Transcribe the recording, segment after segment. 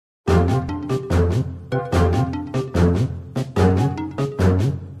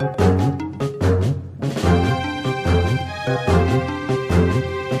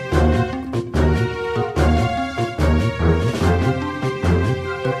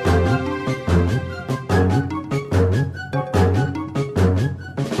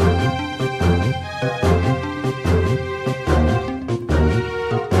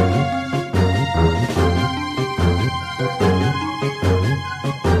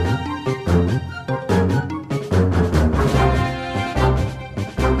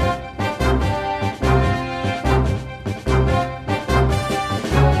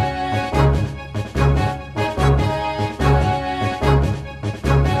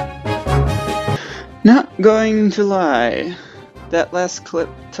Not going to lie, that last clip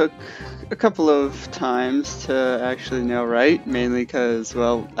took a couple of times to actually nail right, mainly because,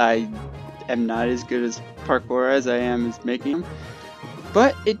 well, I am not as good as parkour as I am as making them,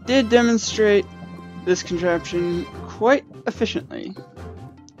 but it did demonstrate this contraption quite efficiently.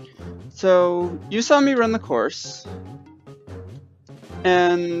 So, you saw me run the course,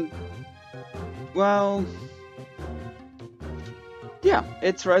 and, well, yeah,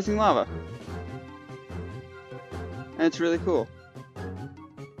 it's rising lava. And it's really cool.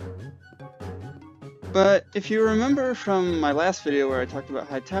 But if you remember from my last video where I talked about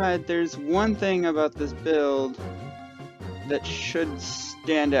high tide, there's one thing about this build that should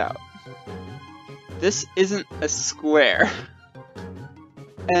stand out. This isn't a square.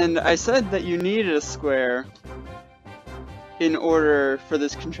 And I said that you needed a square in order for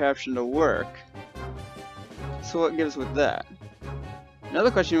this contraption to work. So what gives with that? Another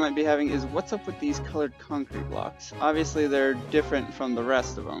question you might be having is, what's up with these colored concrete blocks? Obviously they're different from the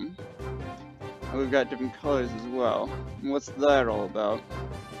rest of them. And we've got different colors as well. And what's that all about?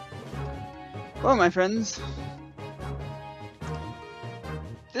 Well, my friends,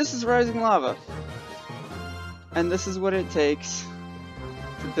 this is rising lava. And this is what it takes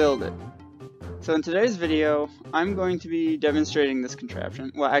to build it. So in today's video, I'm going to be demonstrating this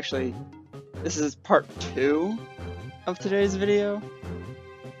contraption. Well, actually, this is part 2 of today's video.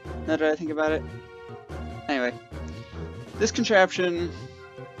 Now that I think about it. Anyway, this contraption,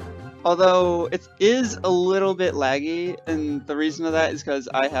 although it is a little bit laggy, and the reason of that is because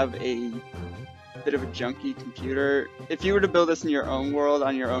I have a bit of a junky computer. If you were to build this in your own world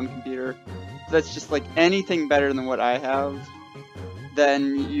on your own computer, that's just like anything better than what I have,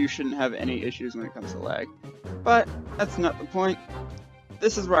 then you shouldn't have any issues when it comes to lag. But that's not the point.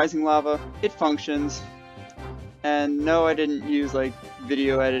 This is rising lava. It functions. And no, I didn't use like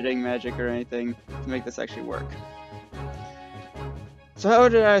video editing magic or anything to make this actually work. So how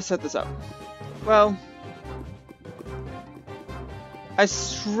did I set this up? Well, I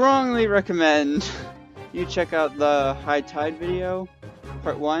strongly recommend you check out the high tide video,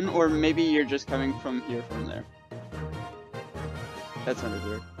 part 1, or maybe you're just coming from here from there. That sounded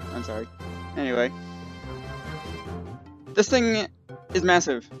weird. I'm sorry. Anyway, this thing is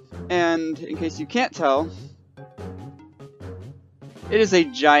massive, and in case you can't tell, it is a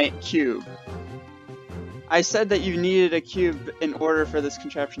giant cube. I said that you needed a cube in order for this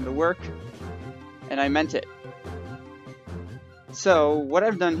contraption to work, and I meant it. So what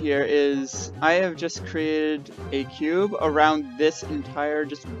I've done here is I have just created a cube around this entire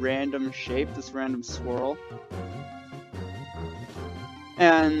just random shape, this random swirl.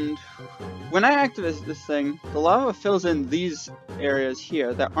 And when I activate this thing, the lava fills in these areas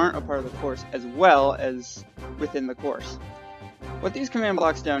here that aren't a part of the course as well as within the course. What these command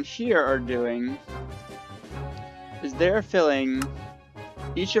blocks down here are doing is they're filling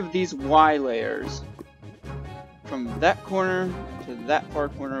each of these Y layers from that corner to that far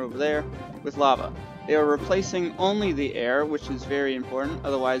corner over there with lava. They are replacing only the air, which is very important,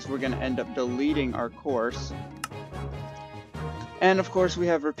 otherwise we're going to end up deleting our course. And of course we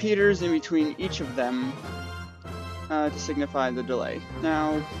have repeaters in between each of them to signify the delay.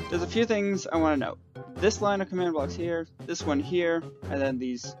 Now, there's a few things I want to note. This line of command blocks here, this one here, and then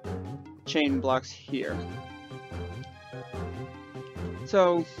these chain blocks here.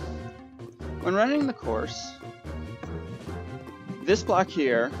 So, when running the course, this block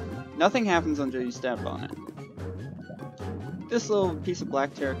here, nothing happens until you step on it. This little piece of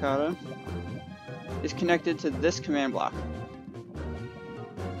black terracotta is connected to this command block.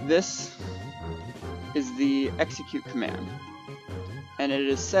 This is the execute command. And it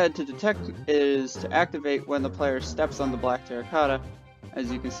is said to activate when the player steps on the black terracotta,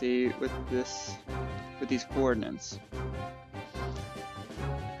 as you can see with these coordinates.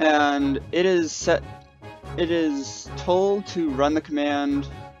 And it is told to run the command,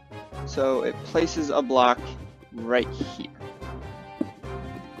 so it places a block right here.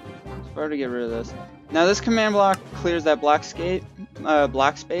 It's hard to get rid of this. Now this command block clears that block space.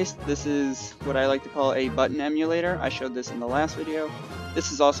 This is what I like to call a button emulator. I showed this in the last video.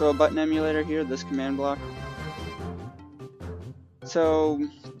 This is also a button emulator here, this command block. So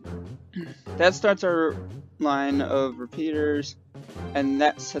that starts our line of repeaters, and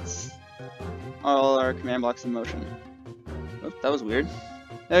that sets all our command blocks in motion. Oops, that was weird.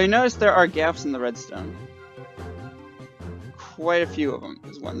 Now you notice there are gaps in the redstone. Quite a few of them.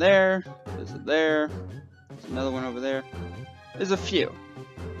 There's one there, there's there, there's another one over there. There's a few.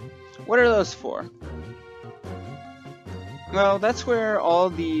 What are those for? Well, that's where all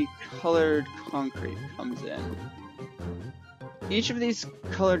the colored concrete comes in. Each of these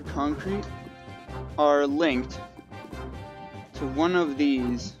colored concrete are linked to one of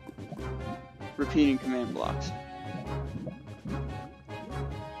these repeating command blocks.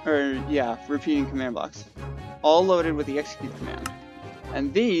 Repeating command blocks. All loaded with the execute command.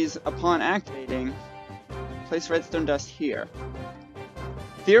 And these, upon activating, place redstone dust here.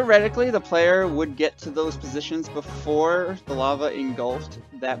 Theoretically, the player would get to those positions before the lava engulfed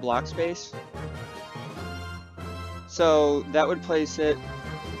that block space. So that would place it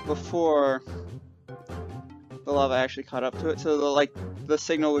before the lava actually caught up to it. So the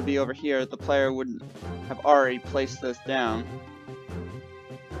signal would be over here. The player would have already placed this down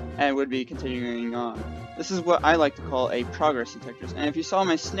and would be continuing on. This is what I like to call a progress detector. And if you saw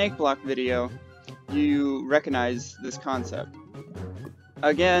my snake block video, you recognize this concept.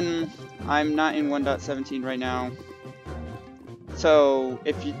 Again, I'm not in 1.17 right now, so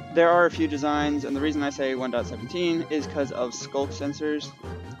there are a few designs, and the reason I say 1.17 is because of sculk sensors.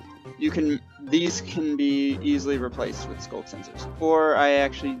 These can be easily replaced with sculk sensors. Or I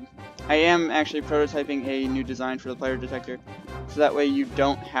am actually prototyping a new design for the player detector, so that way you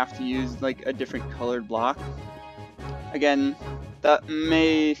don't have to use like a different colored block. Again, that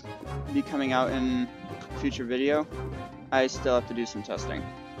may be coming out in a future video. I still have to do some testing.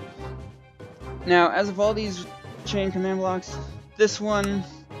 Now, as of all these chain command blocks, this one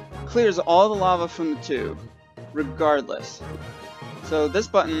clears all the lava from the tube, regardless. So this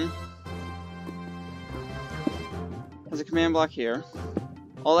button has a command block here.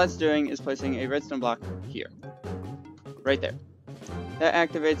 All that's doing is placing a redstone block here, right there. That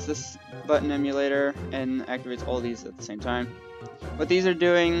activates this button emulator and activates all these at the same time. What these are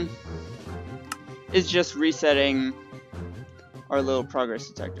doing is just resetting our little progress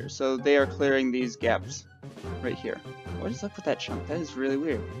detector. So they are clearing these gaps right here. What is up with that chunk? That is really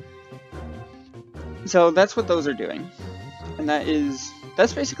weird. So that's what those are doing. And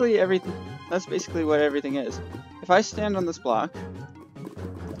that's basically everything. That's basically what everything is. If I stand on this block,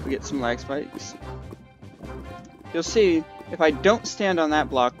 we get some lag spikes. You'll see if I don't stand on that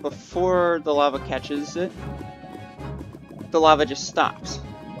block before the lava catches it, the lava just stops.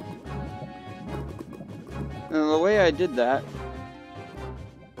 And the way I did that,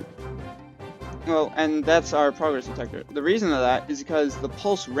 well, and that's our progress detector. The reason of that is because the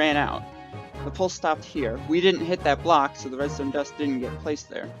pulse ran out. The pulse stopped here. We didn't hit that block, so the redstone dust didn't get placed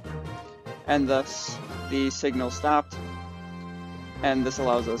there. And thus, the signal stopped, and this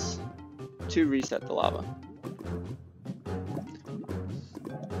allows us to reset the lava.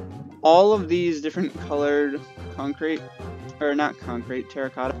 All of these different colored concrete, or not concrete,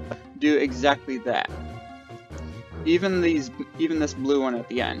 terracotta, do exactly that. Even this blue one at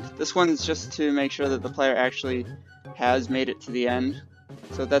the end. This one's just to make sure that the player actually has made it to the end.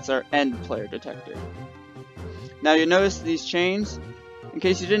 So that's our end player detector. Now you notice these chains. In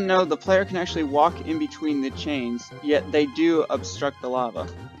case you didn't know, the player can actually walk in between the chains, yet they do obstruct the lava.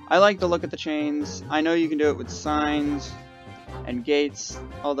 I like to look at the chains. I know you can do it with signs and gates,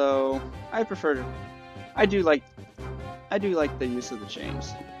 although I do like the use of the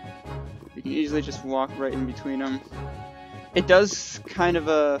chains. You can easily just walk right in between them. It does kind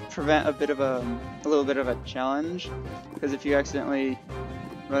of prevent a little bit of a challenge, because if you accidentally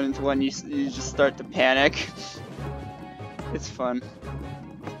run into one, you just start to panic. It's fun.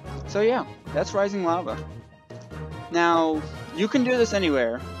 So yeah, that's Rising Lava. Now, you can do this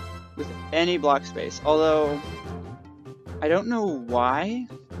anywhere with any block space, although I don't know why,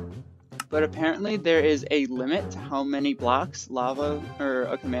 but apparently there is a limit to how many blocks lava or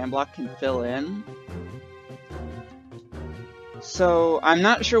a command block can fill in. So I'm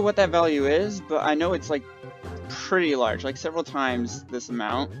not sure what that value is, but I know it's like pretty large, like several times this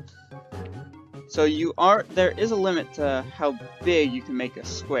amount. So there is a limit to how big you can make a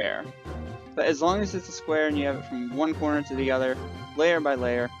square. But as long as it's a square and you have it from one corner to the other, layer by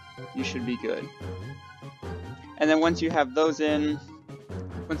layer, you should be good. And then once you have those in,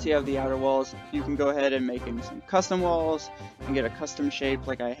 once you have the outer walls, you can go ahead and make some custom walls and get a custom shape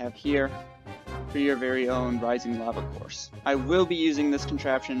like I have here for your very own Rising Lava course. I will be using this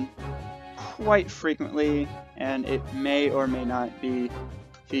contraption quite frequently, and it may or may not be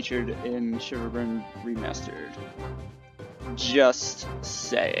featured in Shiverburn Remastered. Just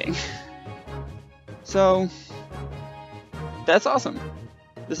saying. So, that's awesome.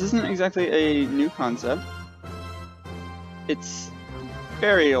 This isn't exactly a new concept. It's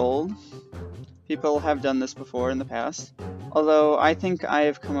very old. People have done this before in the past, although I think I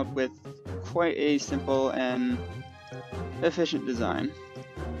have come up with quite a simple and efficient design.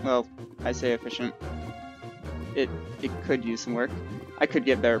 Well, I say efficient. It could use some work. I could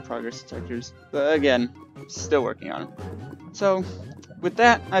get better progress detectors, but again, still working on it. So, with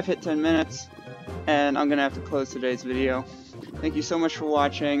that, I've hit 10 minutes. and I'm gonna have to close today's video. Thank you so much for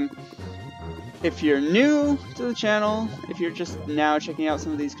watching. If you're new to the channel, if you're just now checking out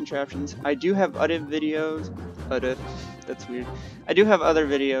some of these contraptions, I do have other videos. That's weird. I do have other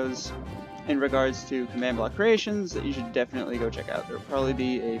videos in regards to command block creations that you should definitely go check out. There will probably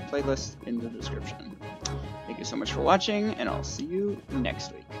be a playlist in the description. Thank you so much for watching, and I'll see you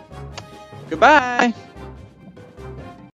next week. Goodbye!